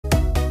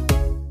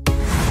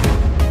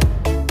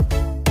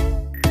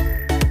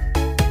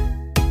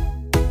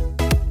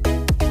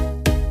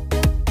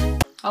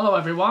Hello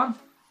everyone,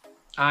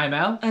 I'm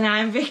El. And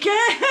I'm Vicky.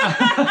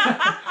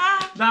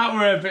 That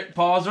were a bit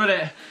paused,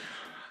 wasn't it?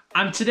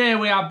 And today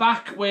we are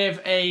back with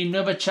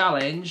another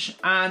challenge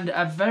and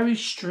a very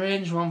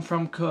strange one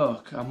from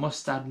Coke, I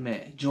must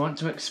admit. Do you want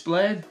to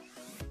explain?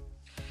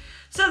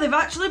 So they've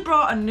actually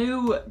brought a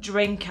new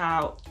drink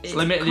out. It's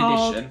limited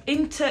called edition.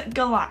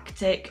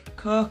 Intergalactic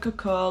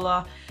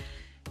Coca-Cola.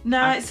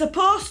 Now it's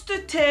supposed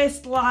to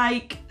taste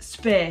like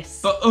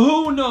space. But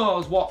who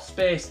knows what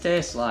space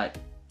tastes like?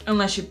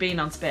 Unless you've been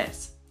on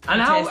space.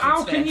 And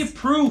how can you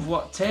prove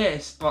what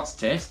space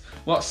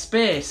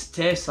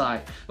tastes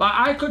like? Like,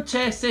 I could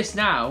taste this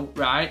now,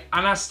 right,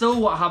 and I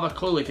still won't have a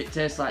clue if it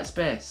tastes like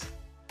space.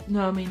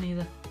 No, me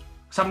neither.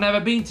 Because I've never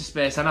been to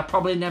space and I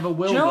probably never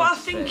will. Do you know go what I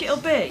to think space.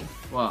 it'll be?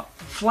 What?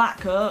 Flat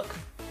Coke.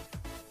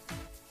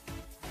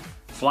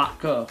 Flat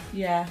Coke?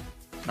 Yeah.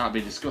 That'd be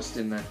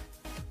disgusting then.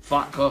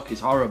 Flat Coke is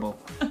horrible.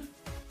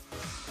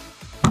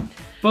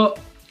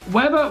 But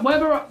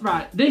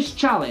right, this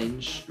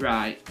challenge,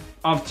 right,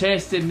 of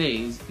tasting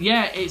these,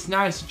 yeah, it's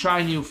nice to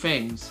try new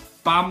things,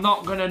 but I'm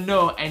not gonna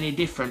know any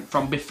different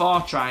from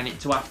before trying it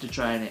to after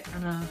trying it. I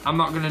know. I'm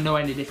not gonna know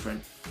any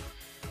different.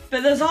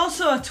 But there's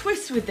also a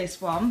twist with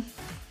this one.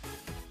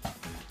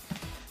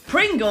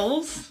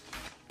 Pringles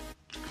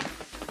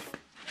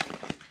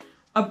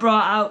have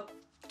brought out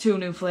 2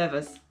 new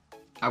flavours.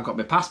 I've got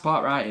my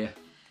passport right here.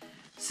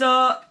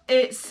 So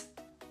it's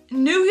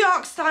New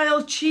York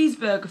style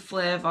cheeseburger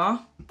flavour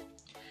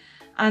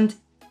and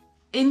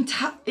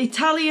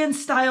Italian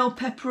style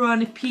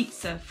pepperoni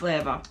pizza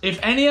flavour. If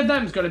any of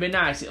them's gonna be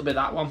nice, it'll be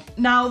that one.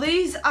 Now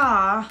these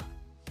are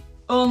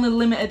only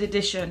limited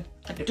edition.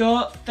 I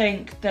don't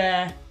think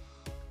they're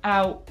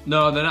out.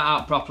 No, they're not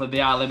out properly.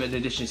 They are limited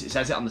editions. It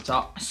says it on the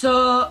top.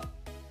 So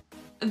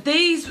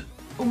these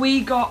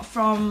we got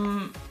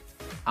from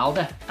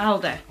Aldi.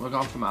 We're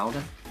gone from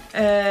Aldi.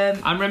 Um,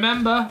 And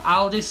remember,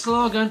 Aldi's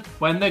slogan,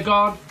 when they're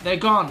gone, they're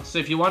gone. So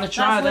if you want to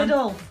try them...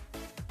 Lidl.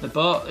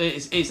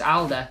 It's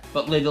Aldi,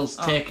 but Lidl's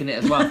taking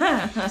it as well.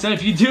 So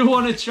if you do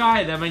want to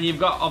try them and you've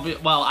got...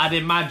 Well, I'd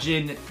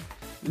imagine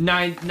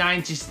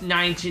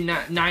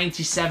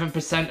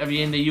 97% of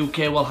you in the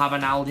UK will have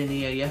an Aldi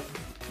near you.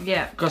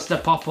 Yeah. Because they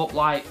pop up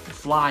like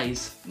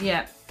flies.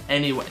 Yeah.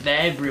 Anyway,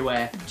 they're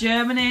everywhere.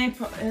 Germany.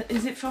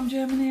 Is it from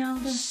Germany,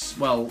 Aldi?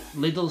 Well,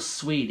 Lidl's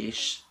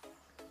Swedish.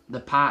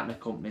 The partner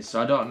company,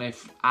 so I don't know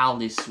if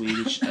Aldi's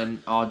Swedish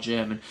or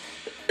German.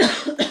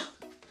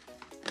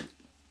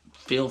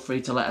 Feel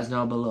free to let us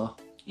know below.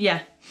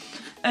 Yeah.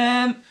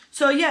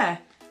 So yeah,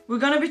 we're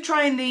gonna be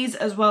trying these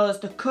as well as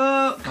the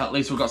Coke. At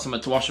least we've got something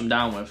to wash them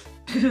down with.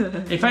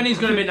 If any's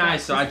gonna be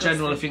nice, though, I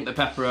genuinely think the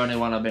pepperoni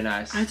one will be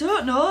nice. I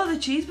don't know. The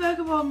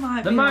cheeseburger one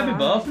might be. They might be alright.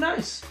 both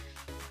nice.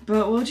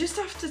 But we'll just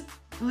have to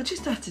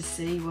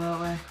see,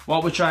 won't we?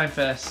 What we're trying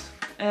first?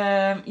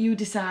 You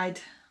decide.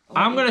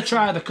 I'm gonna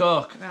try the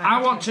Coke. Right,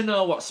 I want to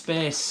know what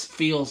space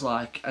feels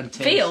like and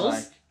tastes Feels?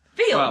 like.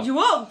 Well, you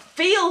won't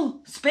feel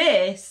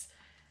space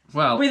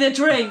Well, with a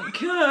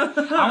drink.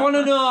 I want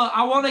to know.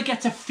 I want to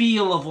get a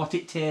feel of what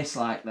it tastes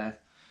like. Then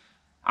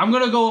I'm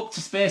gonna go up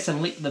to space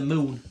and lick the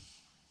moon.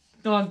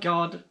 Oh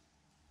God.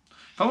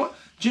 Do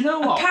you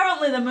know what?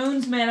 Apparently the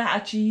moon's made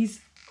out of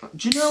cheese.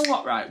 Do you know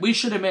what, right? We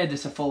should have made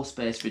this a full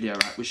space video,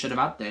 right? We should have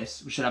had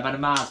this. We should have had a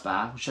Mars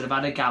bar. We should have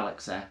had a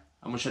galaxy.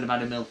 And we should have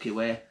had a Milky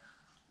Way.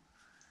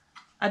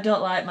 I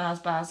don't like Mars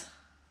bars.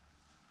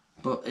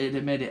 But it'd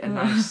have made it a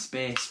nice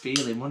space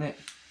feeling, wouldn't it?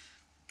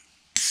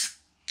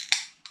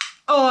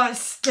 Oh, it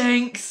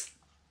stinks.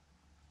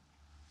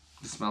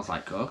 It smells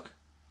like Coke.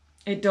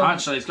 It does.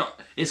 Actually,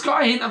 it's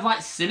got a hint of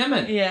like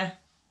cinnamon. Yeah.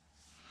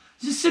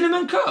 Is it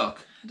cinnamon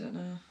Coke? I don't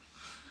know.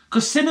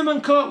 Because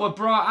cinnamon Coke were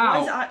brought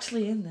out. What is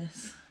actually in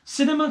this?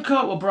 Cinnamon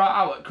Coke were brought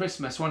out at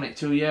Christmas, wasn't it,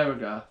 2 years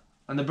ago?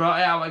 And they brought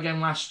it out again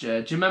last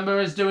year. Do you remember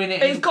us doing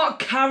it? It's got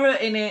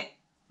carrot in it.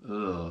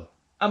 Ugh.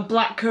 And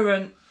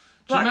blackcurrant.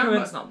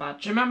 Blackcurrant's not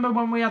bad. Do you remember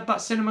when we had that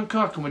cinnamon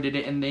Coke and we did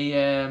it in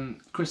the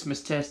Christmas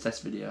taste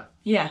test video?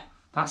 Yeah.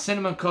 That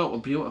cinnamon Coke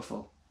was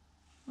beautiful.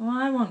 Well,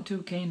 I wasn't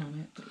too keen on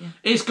it, but yeah.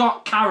 It's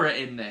got carrot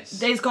in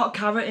this. It's got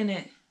carrot in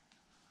it.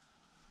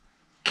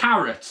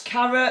 Carrot?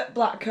 Carrot,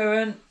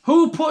 blackcurrant.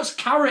 Who puts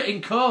carrot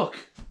in Coke?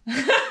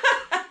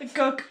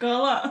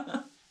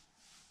 Coca-Cola.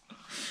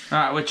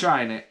 Alright, we're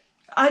trying it.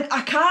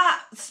 I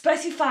can't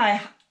specify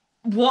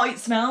what it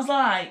smells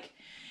like.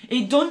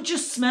 It don't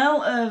just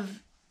smell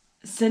of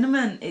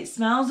cinnamon. It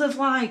smells of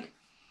like...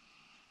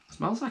 It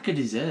smells like a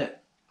dessert.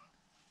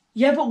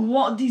 Yeah, but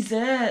what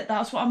dessert?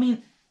 That's what I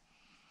mean.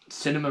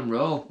 Cinnamon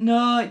roll.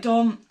 No, it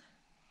don't.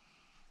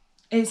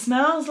 It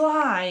smells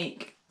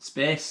like...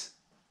 Space.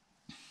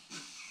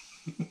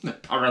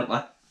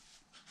 Apparently.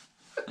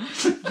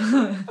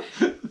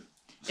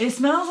 It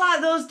smells like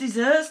those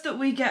desserts that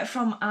we get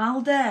from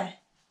Aldi.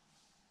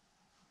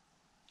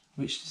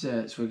 Which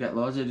desserts? We get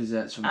loads of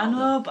desserts from I Aldi.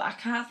 know, but I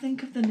can't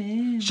think of the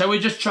name. Shall we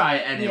just try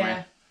it anyway?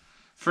 Yeah.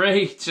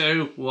 3,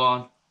 2,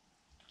 1.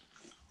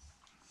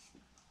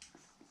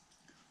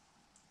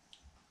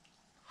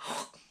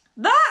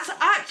 That's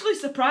actually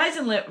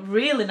surprisingly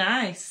really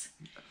nice.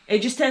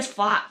 It just tastes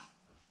flat.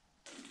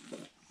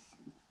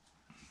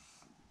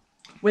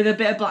 with a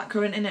bit of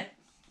blackcurrant in it.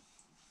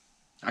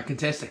 I can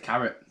taste the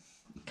carrot.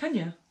 Can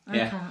you? I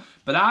Yeah. can't.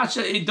 But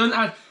actually, it doesn't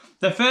have...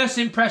 The first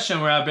impression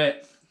were a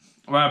bit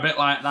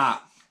like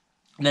that.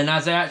 And then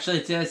as I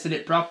actually tasted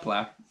it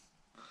properly,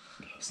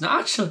 it's not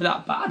actually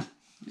that bad.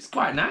 It's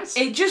quite nice.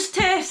 It just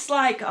tastes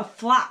like a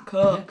flat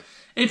Coke.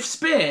 Yeah. If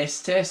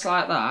space tastes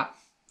like that,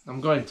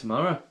 I'm going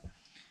tomorrow.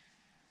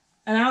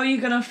 And how are you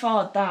going to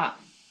afford that?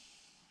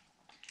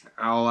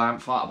 Oh, I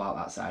haven't thought about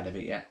that side of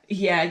it yet.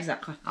 Yeah,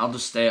 exactly. I'll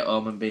just stay at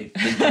home and be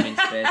thinking in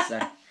space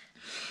then.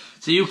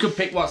 So you can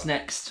pick what's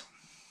next.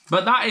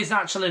 But that is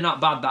actually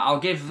not bad. That I'll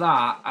give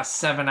that a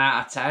 7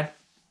 out of 10.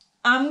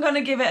 I'm going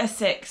to give it a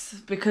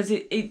 6 because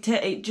it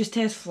just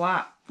tastes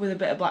flat with a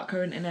bit of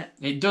blackcurrant in it.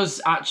 It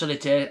does actually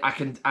taste... I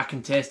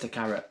can taste the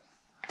carrot.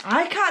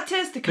 I can't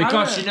taste the carrot.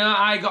 Because, you know,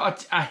 I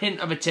got a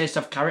hint of a taste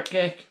of carrot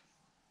cake.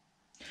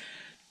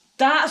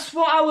 That's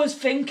what I was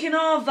thinking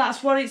of.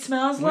 That's what it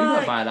smells We like.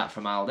 don't buy that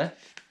from Aldi.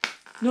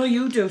 No,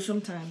 you do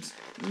sometimes.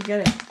 You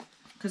get it.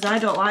 Because I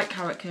don't like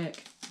carrot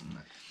cake.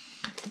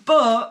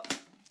 But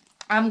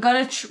we're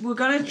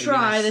gonna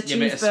try the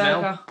Give it a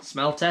cheeseburger.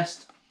 smell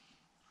test.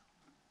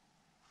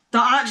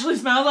 That actually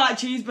smells like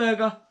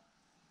cheeseburger.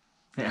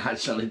 It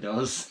actually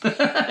does. It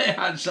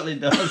actually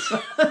does.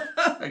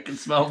 I can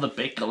smell the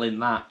pickle in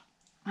that.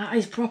 That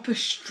is proper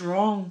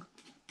strong.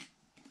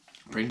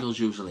 Pringles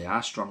usually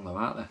are strong though,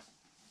 aren't they?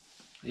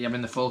 Are you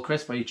having the full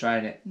crisp or are you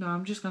trying it? No,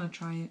 I'm just gonna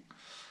try it.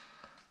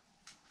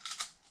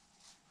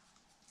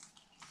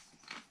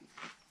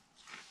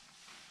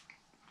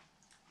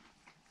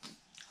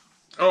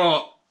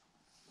 Oh.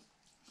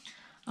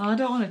 I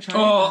don't want to try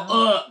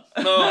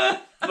it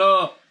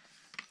now.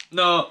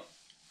 No.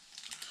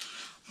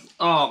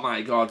 Oh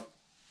my god.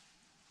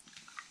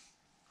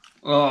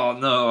 Oh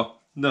no.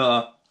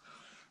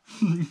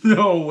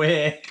 No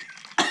way.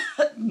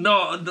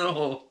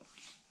 No.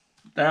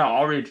 They're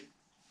horrid.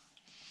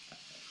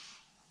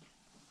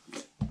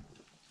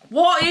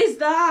 What is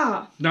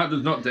that? That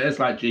does not taste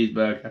like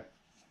cheeseburger.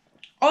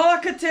 All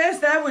I could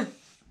taste there was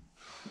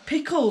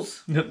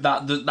pickles.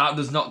 That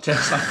does not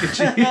taste like a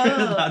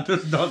cheeseburger. That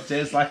does not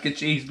taste like a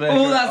cheeseburger.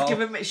 Oh, that's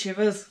giving me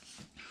shivers.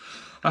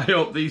 I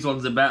hope these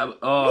ones are better.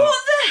 Oh. What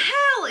the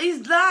hell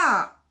is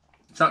that?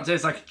 Does that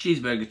taste like a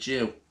cheeseburger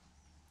chew?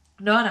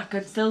 No, and I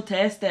can still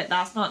taste it.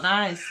 That's not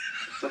nice.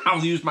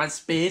 I'll use my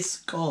space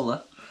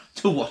cola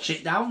to wash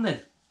it down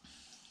then.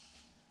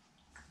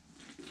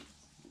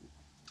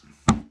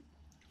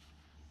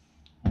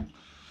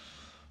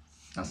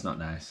 That's not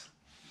nice.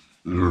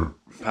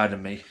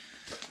 Pardon me.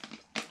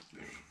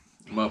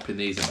 I'm hoping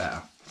these are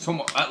better.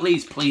 At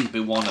least please be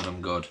one of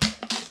them good.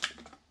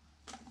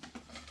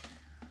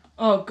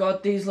 Oh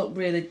god, these look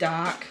really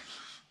dark.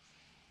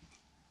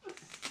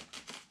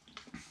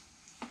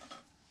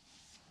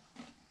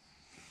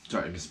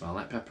 Don't even smell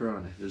like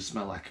pepperoni. They just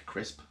smell like a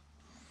crisp.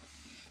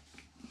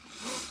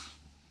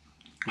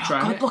 Oh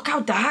god, look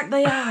how dark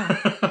they are.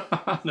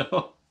 I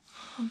know.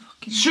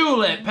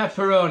 Surely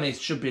pepperoni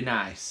should be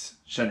nice,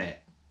 shouldn't it?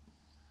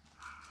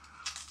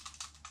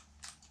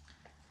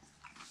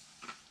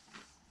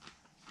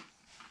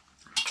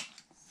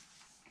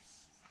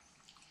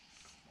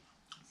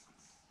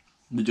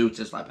 They do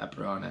taste like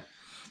pepperoni.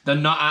 They're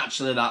not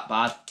actually that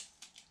bad.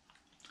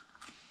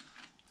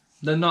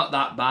 They're not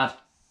that bad.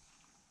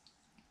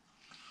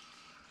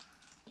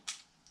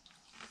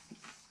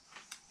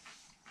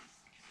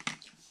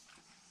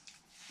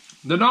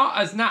 They're not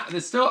as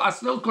I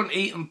still couldn't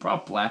eat them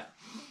properly,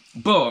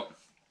 but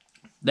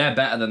they're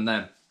better than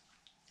them.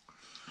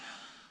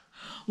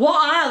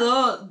 What are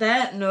those?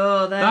 They're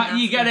That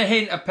nasty. you get a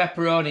hint of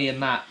pepperoni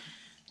in that.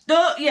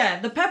 Yeah,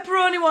 the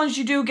pepperoni ones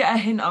you do get a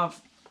hint of.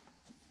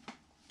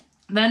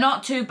 They're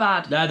not too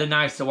bad. They're the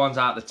nicer ones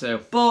out of the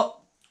two. But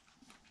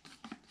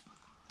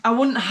I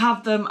wouldn't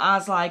have them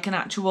as like an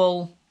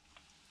actual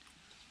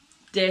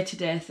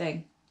day-to-day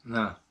thing.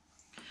 No.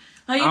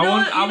 Like, I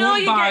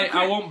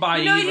won't buy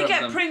You know either you of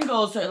get them.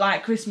 Pringles at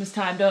like Christmas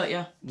time, don't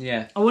you?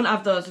 Yeah. I wouldn't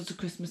have those as a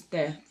Christmas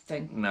Day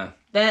thing. No.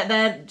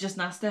 They're just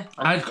nasty.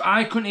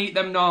 I couldn't eat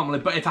them normally,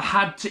 but if I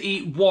had to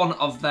eat one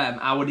of them,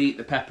 I would eat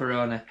the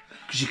pepperoni.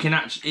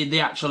 Because they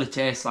actually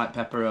taste like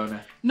pepperoni.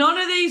 None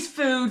of these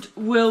food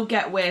will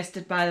get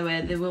wasted, by the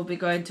way. They will be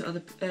going to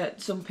other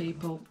some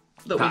people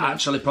that we know.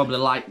 actually probably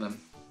like them.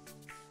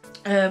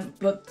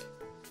 But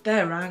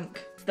they're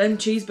rank. Them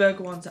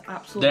cheeseburger ones are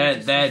absolutely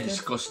They're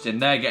disgusting.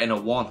 They're getting a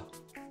 1.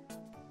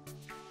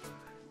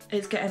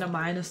 It's getting a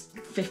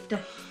 -50.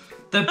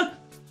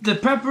 The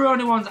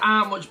pepperoni ones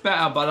aren't much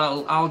better, but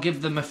I'll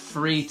give them a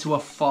 3 to a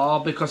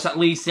 4 because at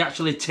least they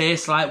actually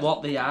taste like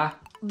what they are.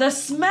 The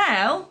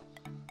smell.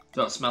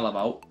 Don't smell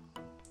about.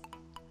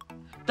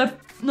 The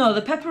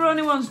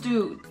pepperoni ones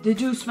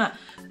do smell.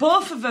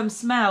 Both of them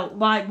smell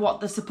like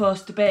what they're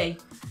supposed to be,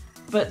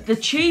 but the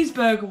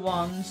cheeseburger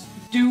ones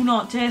do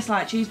not taste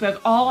like cheeseburger.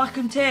 All I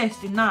can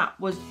taste in that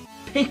was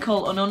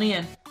pickle and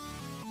onion.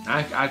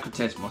 I could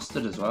taste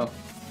mustard as well.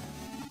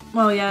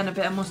 Well, yeah, and a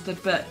bit of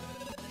mustard, but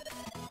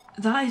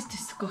that is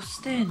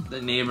disgusting.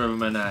 Neither of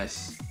them are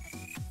nice.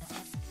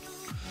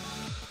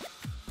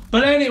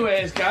 But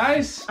anyways,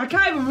 guys, I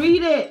can't even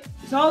read it.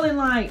 It's all in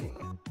like...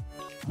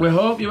 we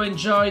hope you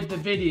enjoyed the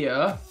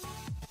video.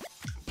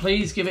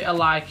 Please give it a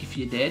like if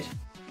you did.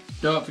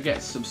 Don't forget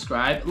to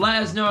subscribe.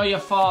 Let us know your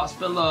thoughts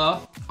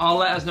below, or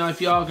let us know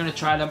if you're going to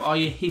try them, or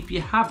if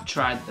you have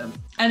tried them.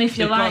 And if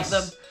you like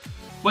them.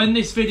 When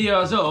this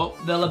video's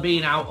up, they'll have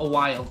been out a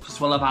while, because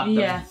we'll have had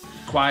them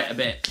quite a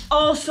bit.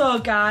 Also,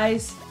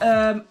 guys,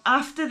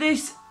 after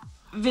this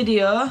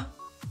video,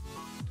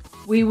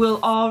 we will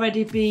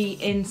already be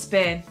in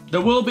Spain. There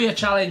will be a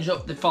challenge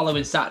up the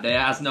following Saturday,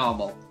 as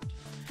normal.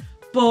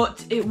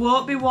 But it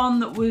won't be one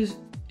that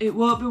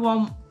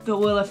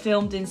we'll have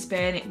filmed in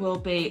Spain. It will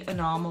be a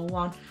normal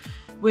one.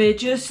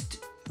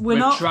 We're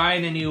not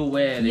trying a new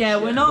way this year.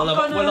 we're not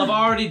We'll have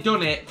already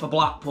done it for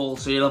Blackpool,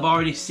 so you'll have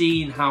already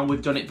seen how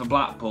we've done it for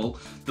Blackpool.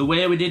 The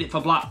way we did it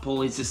for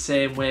Blackpool is the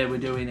same way we're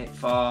doing it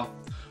for...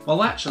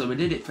 Well, actually, we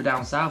did it for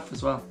down south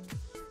as well.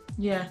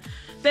 Yeah.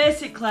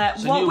 Basically,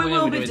 what we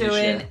will be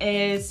doing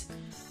is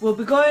we'll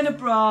be going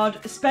abroad,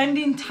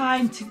 spending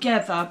time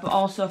together, but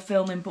also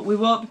filming. But we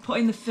won't be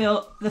putting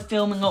the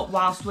filming up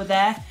whilst we're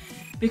there,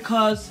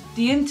 because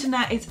the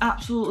internet is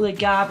absolutely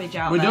garbage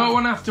out there. We don't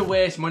want to have to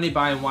waste money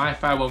buying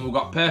Wi-Fi when we've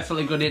got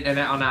perfectly good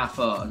internet on our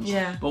phones.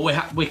 Yeah. But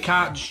we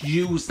can't just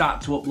use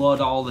that to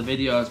upload all the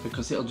videos,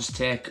 because it'll just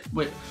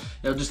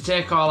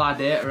take all our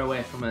data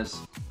away from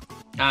us.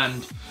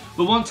 And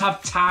we want to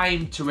have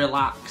time to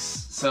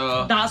relax,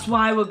 so... That's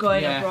why we're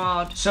going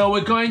abroad. So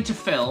we're going to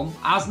film,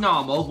 as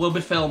normal. We'll be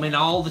filming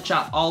all the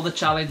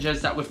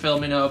challenges that we're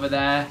filming over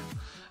there.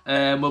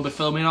 We'll be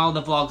filming all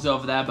the vlogs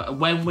over there, but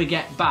when we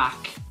get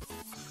back,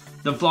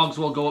 the vlogs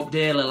will go up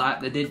daily like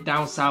they did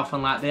down south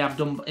and like they have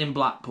done in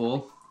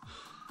Blackpool.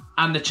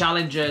 And the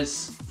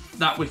challenges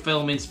that we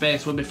film in Spain,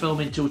 so we'll be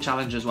filming 2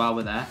 challenges while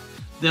we're there.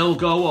 They'll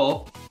go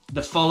up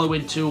the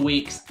following 2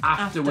 weeks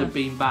after we've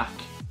been back.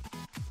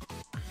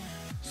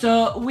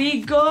 So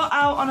we go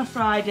out on a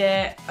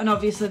Friday, and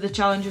obviously the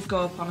challenges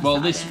go up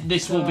on a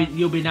Saturday.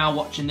 You'll be now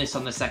watching this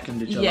on the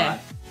 2nd of July.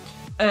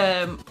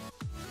 Yeah.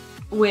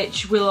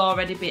 Which will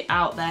already be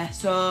out there.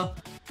 So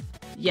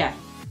yeah,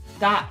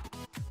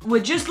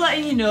 we're just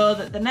letting you know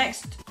that the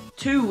next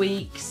 2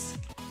 weeks,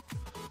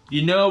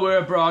 you know, we're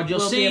abroad.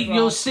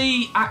 You'll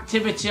see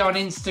activity on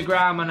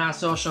Instagram and our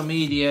social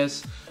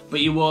medias, but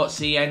you won't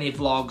see any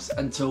vlogs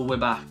until we're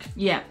back.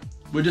 Yeah.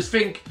 We just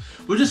think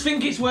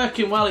it's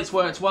working well. It's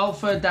worked well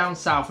for down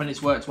south and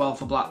it's worked well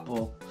for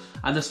Blackpool.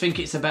 I just think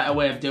it's a better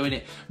way of doing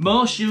it.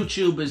 Most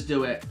YouTubers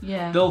do it.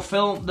 Yeah. They'll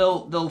film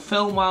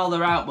while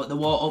they're out, but they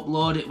won't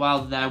upload it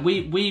while they're there.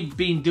 We've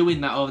been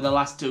doing that over the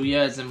last 2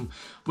 years, and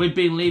we've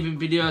been leaving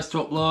videos to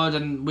upload,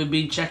 and we've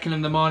been checking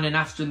them the morning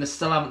after, and they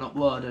still haven't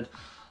uploaded.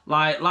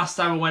 Like last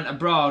time we went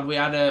abroad, we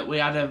had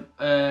a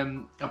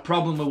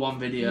problem with one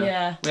video.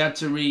 Yeah. We had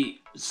to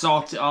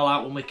sort it all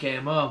out when we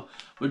came home.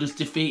 We're just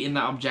defeating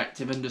that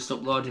objective and just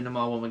uploading them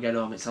all when we get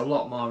home. It's a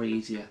lot more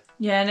easier.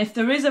 Yeah, and if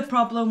there is a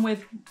problem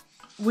with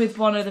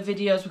one of the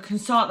videos, we can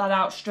sort that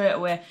out straight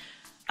away.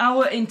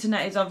 Our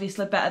internet is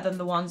obviously better than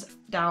the ones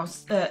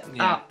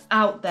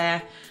out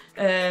there.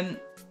 The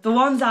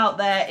ones out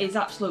there is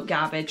absolute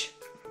garbage.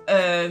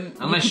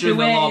 Unless you're in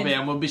the lobby,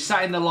 and we'll be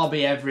sat in the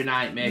lobby every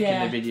night making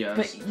the videos.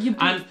 But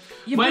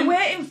you've been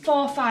waiting 4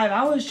 or 5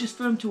 hours just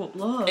for them to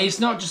upload. It's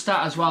not just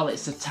that as well,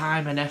 it's the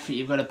time and effort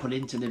you've got to put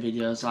into the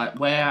videos. Like,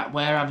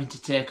 we're having to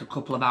take a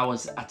couple of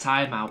hours a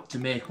time out to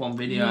make one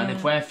video, and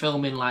if we're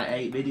filming like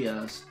 8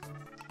 videos,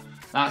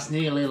 that's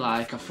nearly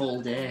like a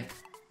full day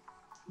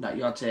that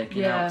you're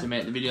taking out to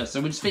make the video. So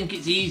we just think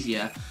it's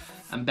easier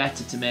and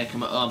better to make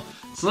them at home.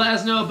 So let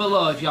us know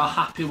below if you're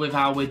happy with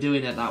how we're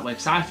doing it that way,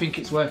 because I think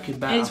it's working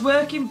better. It's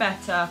working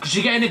better. Because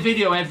you're getting a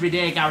video every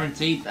day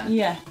guaranteed then.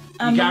 Yeah.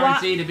 You're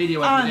guaranteed a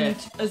video every day.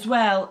 And as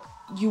well,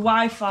 your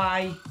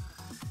Wi-Fi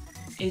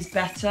is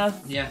better.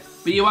 Yeah.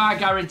 But you are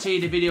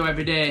guaranteed a video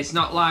every day. It's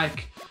not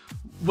like,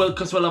 well,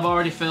 because we'll have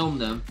already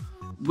filmed them,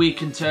 we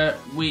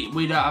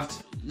don't have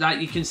to, like,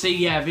 you can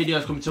see,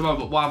 videos coming tomorrow,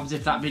 but what happens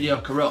if that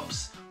video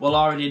corrupts? We'll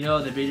already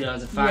know the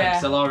videos are fine,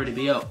 because they'll already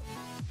be up.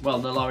 Well,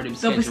 they'll already be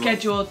scheduled. They'll be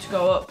scheduled to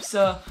go up,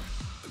 so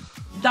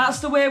that's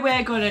the way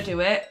we're going to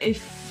do it.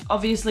 If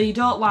obviously you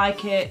don't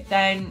like it,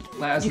 then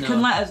you can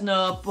let us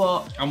know,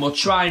 and we'll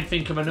try and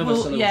think of another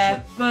solution.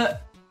 Yeah,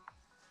 but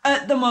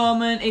at the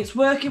moment it's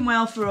working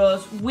well for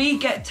us. We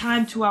get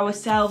time to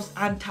ourselves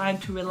and time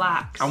to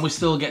relax. And we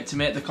still get to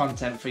make the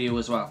content for you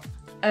as well.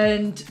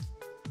 And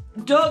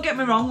don't get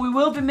me wrong, we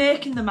will be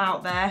making them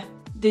out there.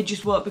 They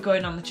just won't be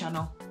going on the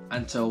channel.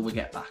 Until we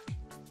get back.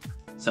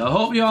 So I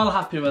hope you're all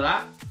happy with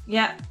that.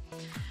 Yeah.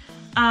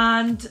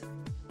 And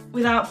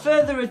without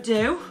further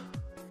ado,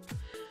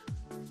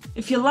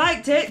 if you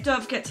liked it,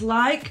 don't forget to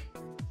like,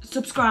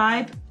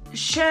 subscribe,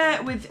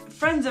 share with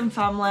friends and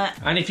family.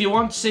 And if you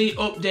want to see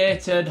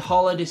updated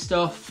holiday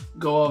stuff,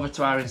 go over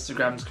to our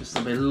Instagrams, because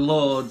there'll be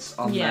loads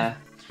on there.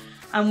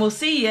 And we'll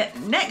see you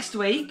next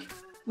week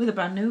with a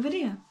brand new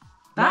video.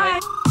 Bye.